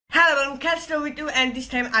everyone, Kalstar with you, and this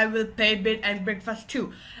time I will play Bed and Breakfast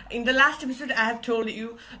 2. In the last episode I have told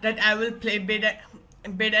you that I will play Bed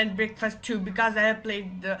and Breakfast 2 because I have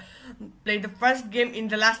played the first game in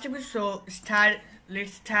the last episode. So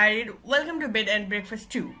let's start it. Welcome to Bed and Breakfast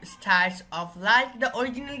 2. Starts off like the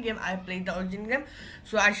original game. I played the original game,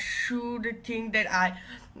 so I should think that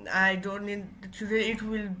I don't need today. It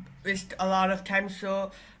will waste a lot of time,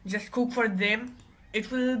 so just cook for them.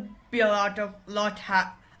 It will be a lot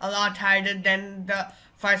harder than the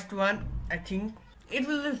first one. I think it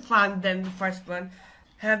will be fun than the first one.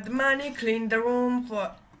 Have the money, clean the room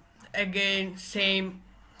for again same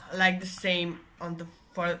on the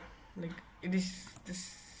first, like it is the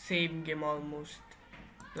same game almost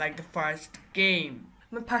like the first game.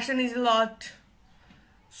 My person is a lot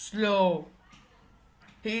slow.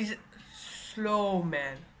 He's slow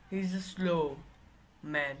man. He's a slow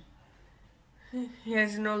man. He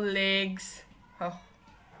has no legs. Oh,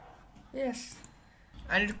 yes.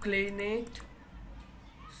 I need to clean it.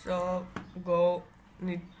 So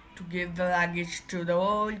need to give the luggage to the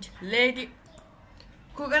old lady.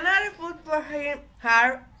 Cook another food for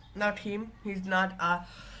her, not him. He's not.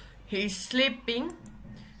 He's sleeping.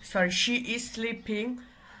 Sorry, she is sleeping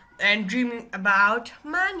and dreaming about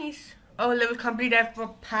monies. Oh, level complete. I've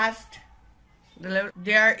passed the level.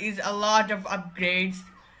 There is a lot of upgrades.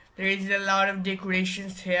 There is a lot of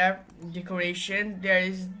decorations here. There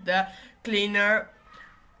is the cleaner.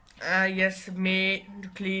 Yes, maid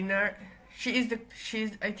cleaner.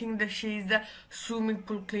 I think that she is the swimming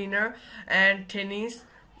pool cleaner and tennis.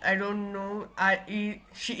 I don't know.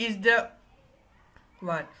 She is the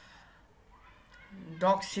what?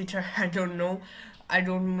 Dog sitter. I don't know.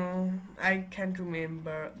 I can't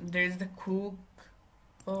remember. There is the cook.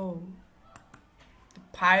 Oh, the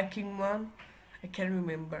parking one. I can't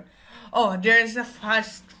remember. Oh, there is the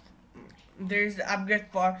upgrade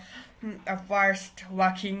for a fast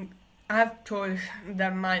walking. I have told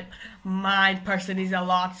that my person is a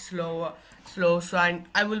lot slow, so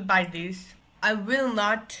I will buy this. I will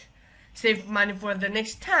not save money for the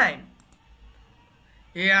next time.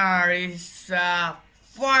 Here is a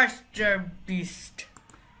faster beast.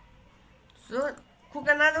 So cook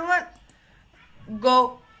another one.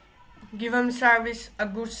 Go. Give him service, a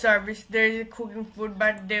good service. There is a cooking food,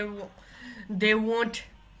 but they won't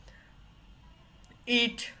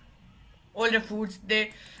eat all the foods.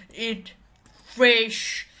 They eat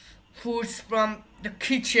fresh foods from the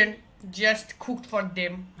kitchen, just cooked for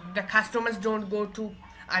them. The customers don't go to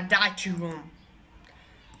a dirty room.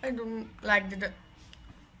 I don't like that.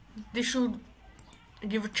 They should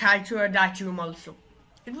give a child to a dirty room also.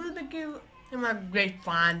 It will give him a great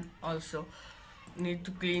fun also. Need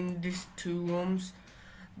to clean these 2 rooms.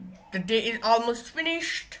 The day is almost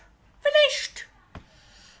finished.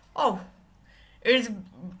 Oh, it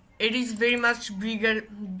is very much bigger.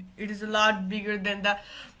 It is a lot bigger than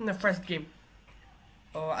the first game.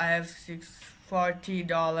 Oh, I have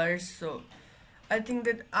 $640, so I think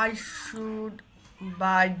that I should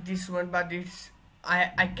buy this one, but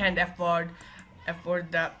I can't afford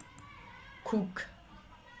the cook.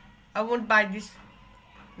 I won't buy this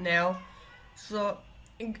now. So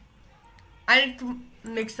I need to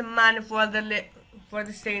make some money for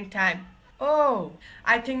the same time. Oh,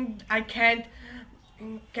 I think I can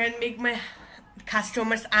make my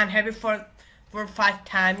customers unhappy for 5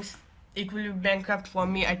 times. It will be bankrupt for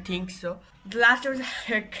me, I think so. The last time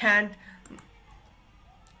I can't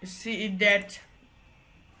see it that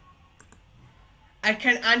I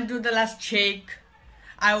can undo the last check.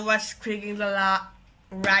 I was clicking the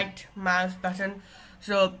right mouse button.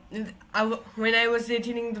 So when I was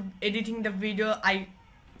editing the video, I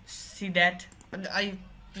see that and I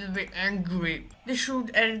feel very angry. They should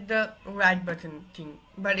edit the right button thing,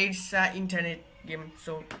 but it's an internet game,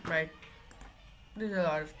 so right. There's a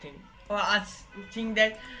lot of things. Well, I think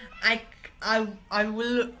that I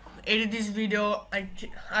will edit this video.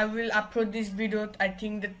 I will upload this video. I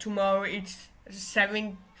think that tomorrow it's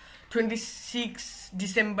 26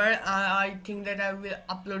 December. I think that I will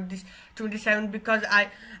upload this 27 because I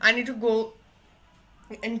need to go.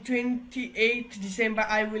 In 28 December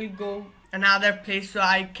I will go another place, so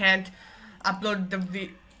I can't upload the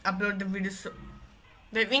video. So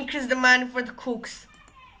they've increased the money for the cooks.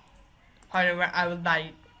 However, I will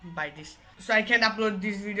buy this, so I can upload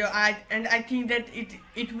this video. And I think that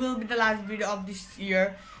it will be the last video of this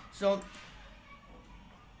year. So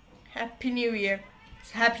Happy New Year.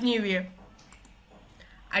 Happy New Year.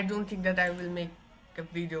 I don't think that I will make a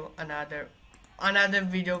video, another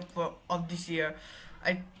video of this year.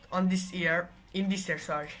 In this year,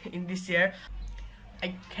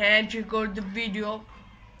 I can't record the video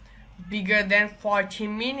bigger than 40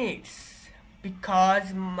 minutes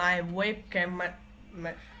because my webcam,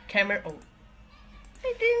 my camera. Oh,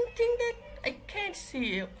 I didn't think that I can't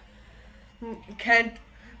see you. Can't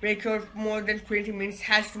record more than 20 minutes.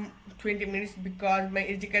 Has to 20 minutes because my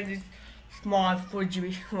SD card is small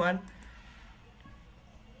 4GB one.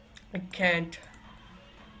 I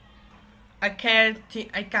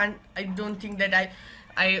don't think that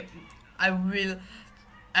I will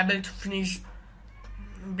able to finish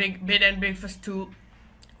bed and breakfast 2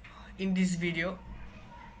 in this video.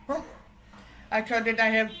 Oh, I thought that I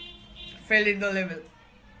have failed in the level,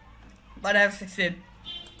 but I have succeeded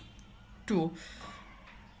too.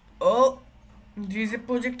 Oh, there is a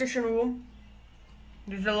projection room.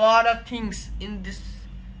 There's a lot of things in this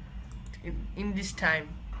time.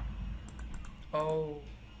 Oh,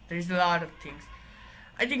 there's a lot of things.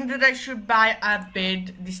 I think that I should buy a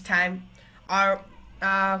bed this time, or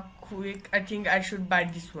quick. I think I should buy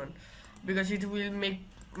this one because it will make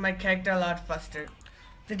my character a lot faster.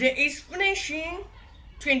 The day is finishing.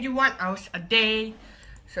 21 hours a day.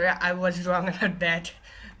 Sorry, I was wrong about that.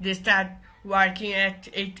 They start working at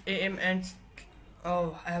 8 AM and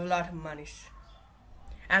oh, I have a lot of monies.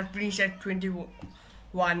 And finish at 21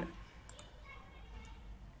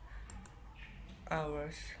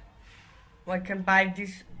 hours. I can buy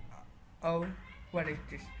this. Oh, what is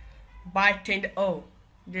this? Bartender. Oh,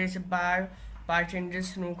 there's a bar, bartender,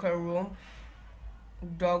 snooker room,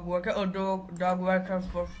 dog worker. Oh, dog worker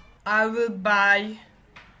for. I will buy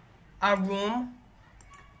a room,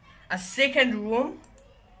 a second room,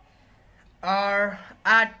 or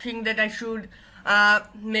I think that I should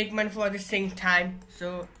make money for the same time.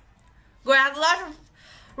 So, go. I have a lot of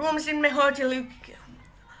rooms in my hotel.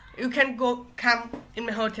 You can come in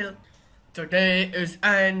my hotel. The day is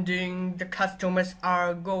ending. The customers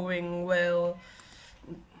are going well.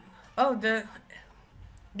 Oh, the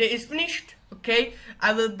day is finished. Okay,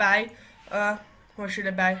 I will buy. What should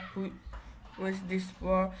I buy? Who is this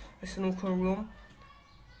for? A snooker room.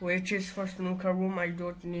 Which is for snooker room. I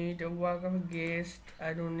don't need a worker guest.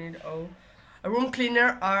 I don't need a room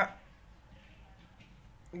cleaner or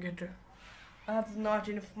get. I have not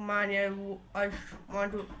enough money. I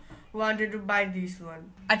wanted to buy this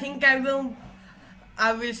one. I think I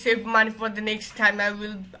will save money for the next time. I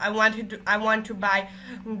want to buy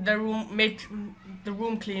the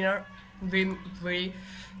room cleaner.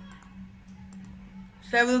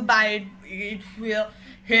 So I will buy it. It will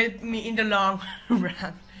help me in the long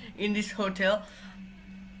run in this hotel.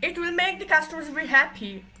 It will make the customers very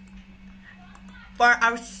happy for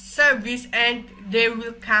our service, and they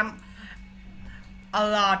will come a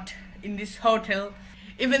lot in this hotel.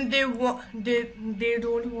 Even they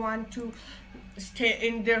don't want to stay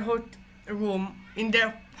in their room, in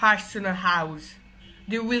their personal house.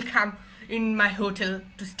 They will come in my hotel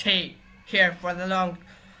to stay here for the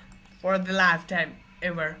lifetime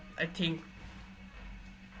ever. I think.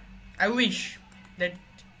 I wish that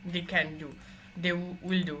they can do. They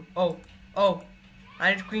will do. Oh,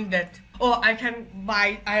 I think that. Oh, I can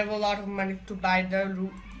buy. I have a lot of money to buy the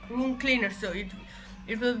room cleaner, so it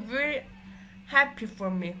will be very happy for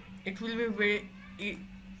me. It will be very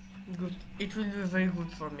good. It will be very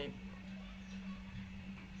good for me.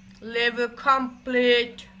 Level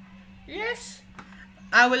complete. Yes,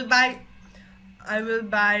 I will buy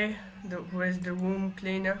where's the room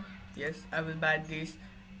cleaner? Yes, I will buy this.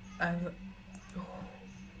 I will,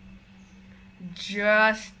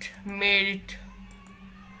 just made it.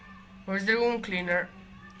 Where's the room cleaner?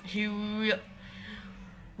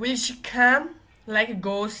 Will she come like a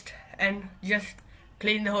ghost and just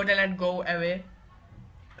clean the hotel and go away?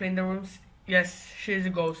 Clean the rooms? Yes, she is a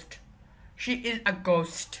ghost. She is a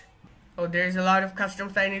ghost. Oh, there's a lot of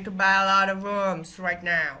customers. I need to buy a lot of rooms right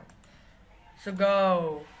now. So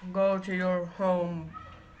go to your home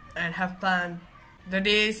and have fun. The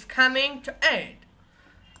day is coming to end.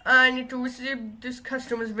 I need to receive these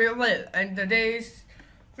customers very well, and the day is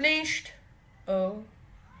finished. Oh,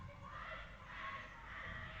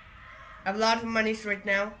 I have a lot of money right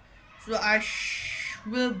now, so I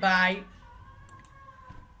will buy.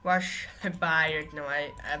 What should I buy right now?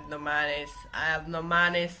 I have no money. I have no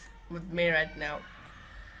money with me right now.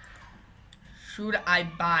 Should I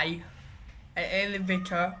buy an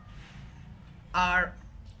elevator or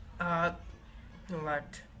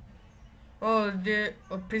what? Oh, the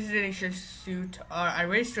presidential suit or a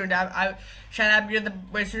restaurant. Shall I be the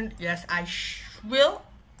restaurant? Yes, I will.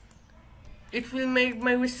 It will make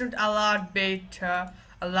my restaurant a lot better,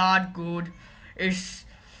 a lot good. It's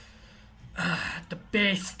the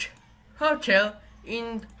best hotel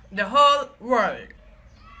in the whole world.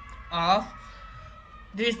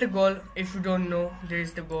 There is the goal. If you don't know, there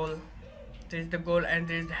is the goal. There's the goal and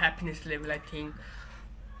there's the happiness level. I think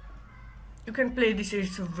you can play this.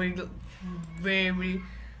 It's a very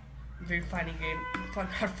funny game.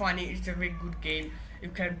 Not funny, it's a very good game. You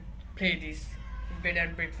can play this Bed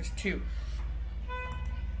and Breakfast too.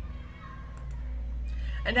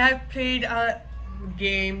 And I played a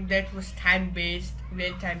game that was time-based,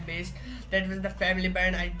 real time-based. That was the Family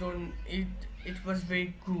Band. It was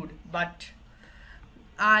very good, but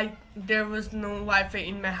there was no Wi-Fi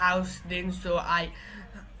in my house then, so I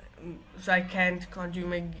can't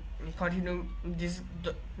continue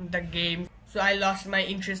the game. So I lost my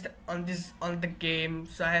interest on the game.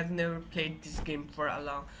 So I have never played this game for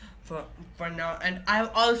now. And I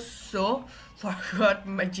also forgot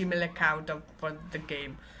my Gmail account for the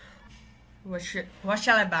game. What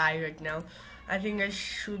shall I buy right now? I think I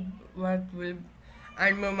should. What will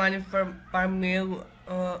earn more money per meal?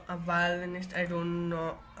 A violinist. I don't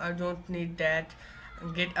know. I don't need that.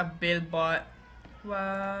 Get a billboard.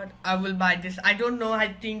 What? I will buy this. I don't know.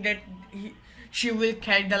 I think that she will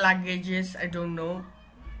carry the luggages. I don't know.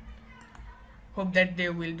 Hope that they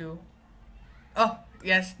will do. Oh,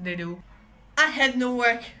 yes, they do. I have no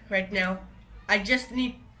work right now. I just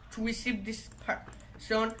need to receive this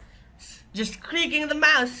person. Just clicking the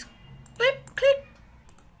mouse. Click, click.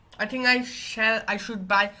 I think I should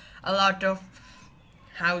buy a lot of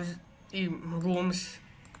rooms,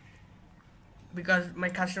 because my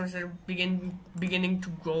customers are beginning to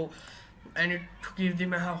grow. I need to give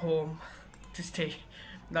them a home to stay,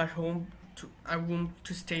 not home to a room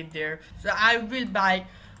to stay there. So I will buy.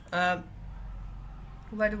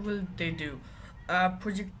 What will they do?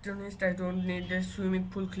 Projectionist. I don't need the swimming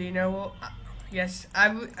pool cleaner. Oh, yes,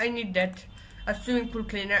 I need that. A swimming pool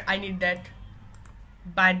cleaner. I need that.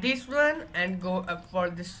 Buy this one and go up for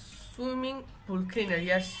the swimming pool cleaner.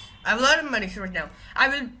 Yes, I have a lot of money right now. I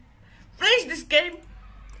will finish this game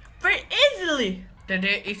very easily. The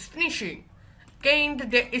day is finishing. Again, the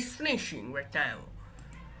day is finishing right now.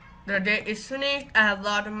 The day is finished. I have a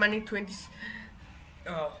lot of money.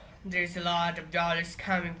 There's a lot of dollars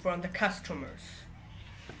coming from the customers.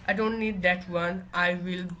 I don't need that one. I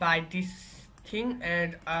will buy this thing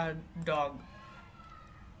and a dog.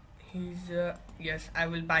 Yes, I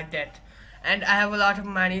will buy that. And I have a lot of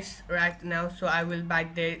money right now, so I will buy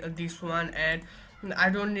this one. And I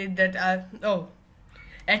don't need that.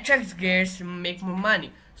 Attracts gears make more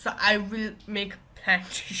money, so I will make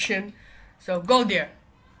plantation. So go there.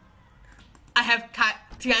 I have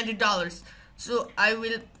 $300, so I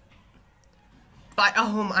will buy a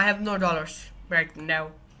home. I have no dollars right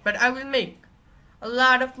now, but I will make a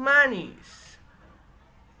lot of money.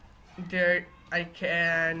 There I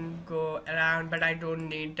can go around, but I don't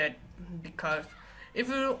need that, because if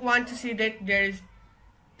you want to see that there is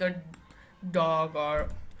the dog or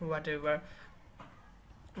whatever,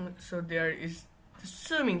 so there is the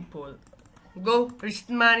swimming pool. Go, rich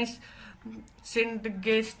money, send the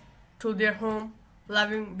guests to their home,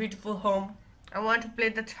 loving, beautiful home. I want to play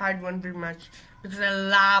the third one very much, because I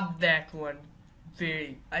love that one.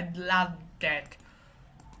 I love that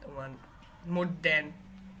one more than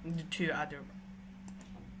the two other.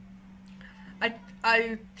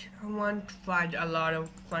 I want to find a lot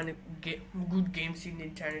of fun, good games in the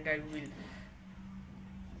internet.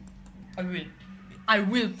 I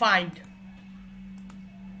will find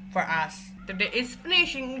for us. The day is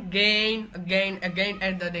finishing again,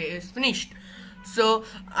 and the day is finished. So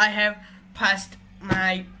I have passed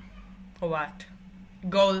my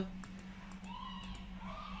goal.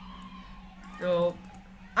 So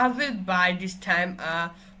I will buy this time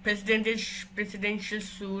a presidential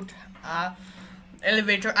suit,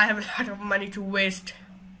 elevator. I have a lot of money to waste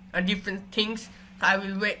on different things. So I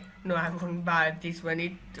will wait. No, I won't buy this one.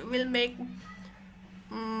 It will make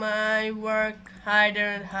my work harder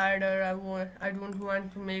and harder. I don't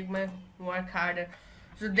want to make my work harder.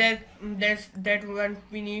 So there's that one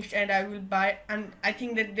finished, and I will buy. And I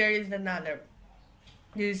think that there is another.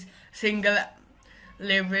 This single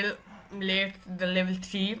level left, the level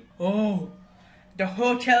 3. Oh, the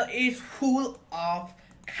hotel is full of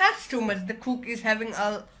customers. The cook is having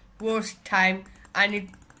a worst time. I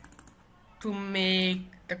need to make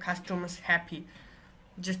the customers happy.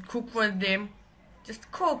 Just cook for them.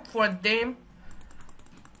 Just cook for them.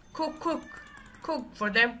 Cook for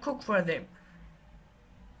them. Cook for them.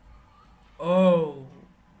 Oh,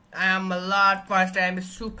 I am a lot faster. I am a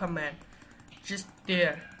Superman. Just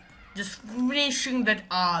there. Just finishing that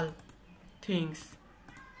all things.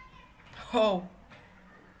 Oh,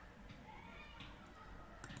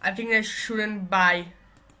 I think I shouldn't buy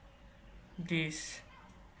these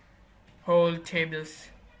whole tables.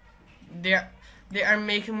 They are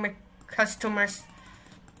making my customers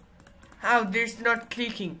How there's not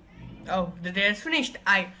clicking? Oh, the day is finished.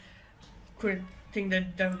 I could think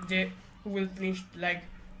that the day will finish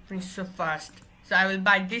so fast. So I will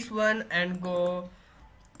buy this one and go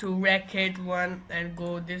to Racket one and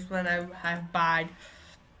go this one I have bought.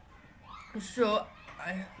 So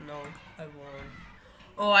I won't.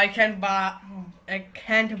 Oh, I can't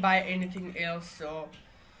buy anything else. So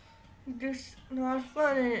this not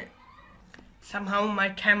funny. Somehow my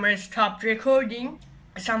camera stopped recording.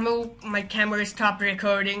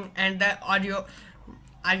 And the audio.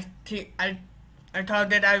 I thought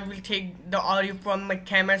that I will take the audio from my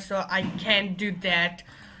camera, so I can't do that.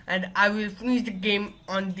 And I will finish the game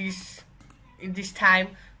on this time.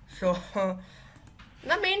 So in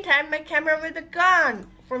the meantime, my camera will be gone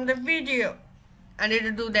from the video. I need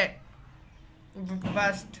to do that.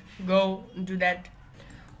 First, go and do that.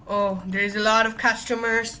 Oh, there is a lot of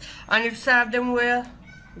customers. I need to serve them well.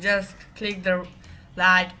 Just click the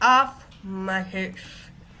light off my head.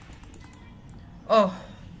 Oh,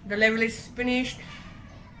 the level is finished.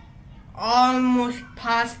 Almost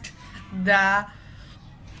past the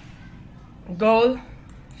goal.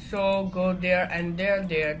 So go there and there.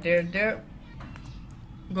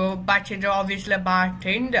 Go bartender, obviously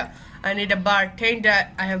bartender. I need a bartender.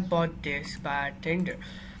 I have bought this bartender.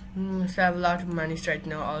 So I have a lot of money right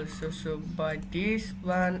now also. So buy this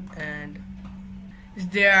one. And is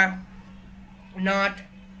there not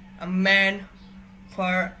a man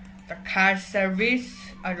for the car service?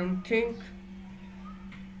 I don't think.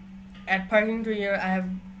 At parking to here I have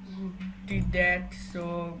did that.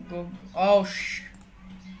 So go. Oh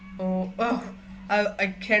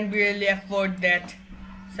I can't really afford that.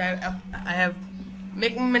 So I have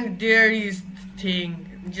making money. There is the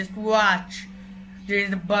thing. Just watch. There is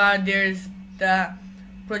the bar. There is the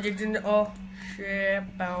project in the, oh shit.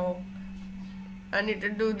 Oh, I need to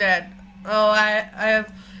do that. Oh, I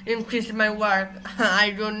have increased my work.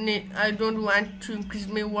 I don't want to increase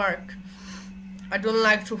my work. I don't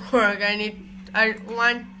like to work. I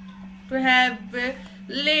want to have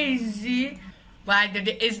lazy. Why the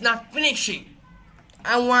day is not finishing?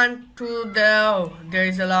 I want to go. There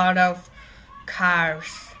is a lot of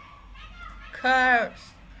cars.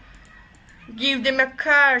 Give them a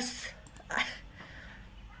cars.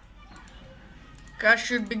 Cars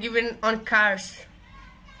should be given on cars.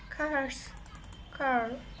 Car.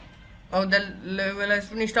 Oh, the level is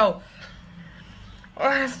finished. Oh,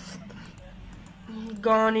 I've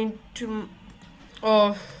gone into.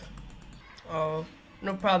 Oh,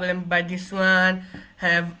 no problem. Buy this one.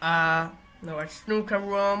 Have a snooker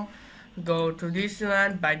room. Go to this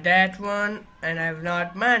one. Buy that one. And I have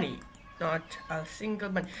not money. Not a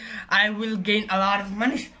single money. I will gain a lot of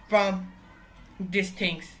money from these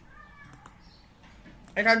things.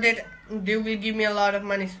 I thought that they will give me a lot of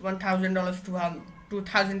money, $1,000,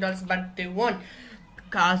 $2,000, but they won't,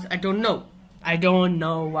 because I don't know. I don't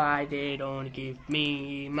know why they don't give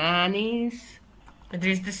me monies. There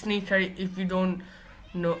is the sneaker. If you don't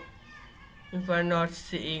know, if I'm not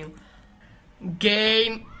seeing,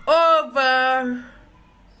 game over.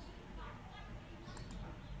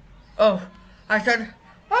 Oh, I thought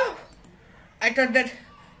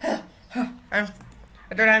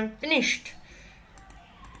that I'm finished.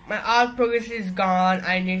 My all progress is gone.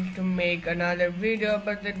 I need to make another video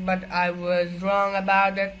about it, but I was wrong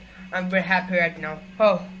about it. I'm very happy right now.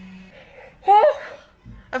 Oh,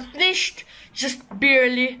 I finished. Just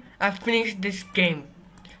barely. I finished this game.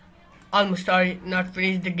 Almost, sorry, not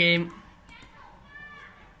finished the game.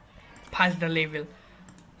 Past the level.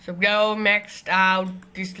 So go maxed out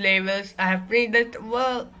these levels. I have finished it.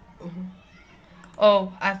 Well,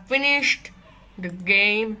 oh, I finished the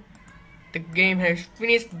game. The game has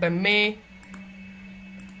finished by me,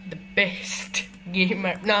 the best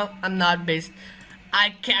gamer. No, I'm not best.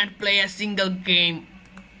 I can't play a single game.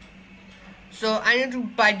 So I need to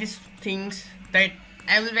buy these things that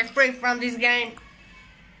I will be free from this game.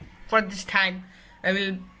 For this time, I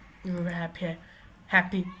will be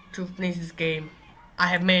happy to finish this game. I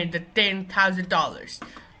have made the $10,000.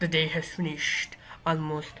 The day has finished.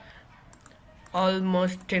 Almost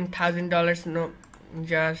 $10,000. No.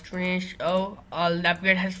 Just finish. Oh, all the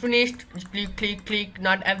upgrade has finished. Just click,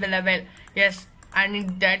 not available. Yes, I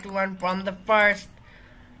need that one from the first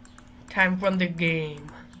time from the game.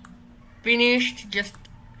 Finished. Just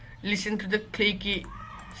listen to the clicky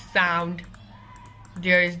sound.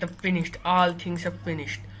 There is the finished. All things are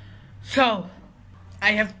finished. So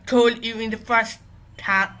I have told you in the first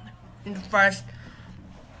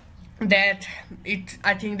that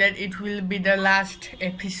I think that it will be the last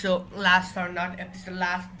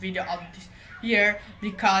video of this year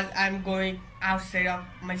because I'm going outside of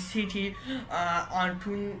my city on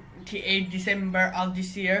 28 December of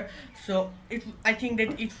this year. So I think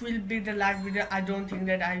that it will be the last video. I don't think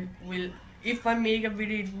that I will, if I make a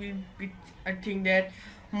video, it will be, I think that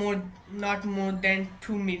not more than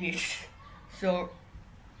 2 minutes. So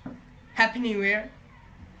happy new year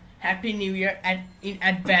in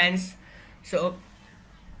advance. So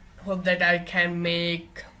hope that I can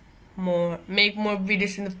make more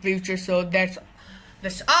videos in the future. So that's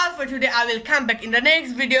all for today. I will come back in the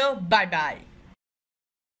next video. Bye bye.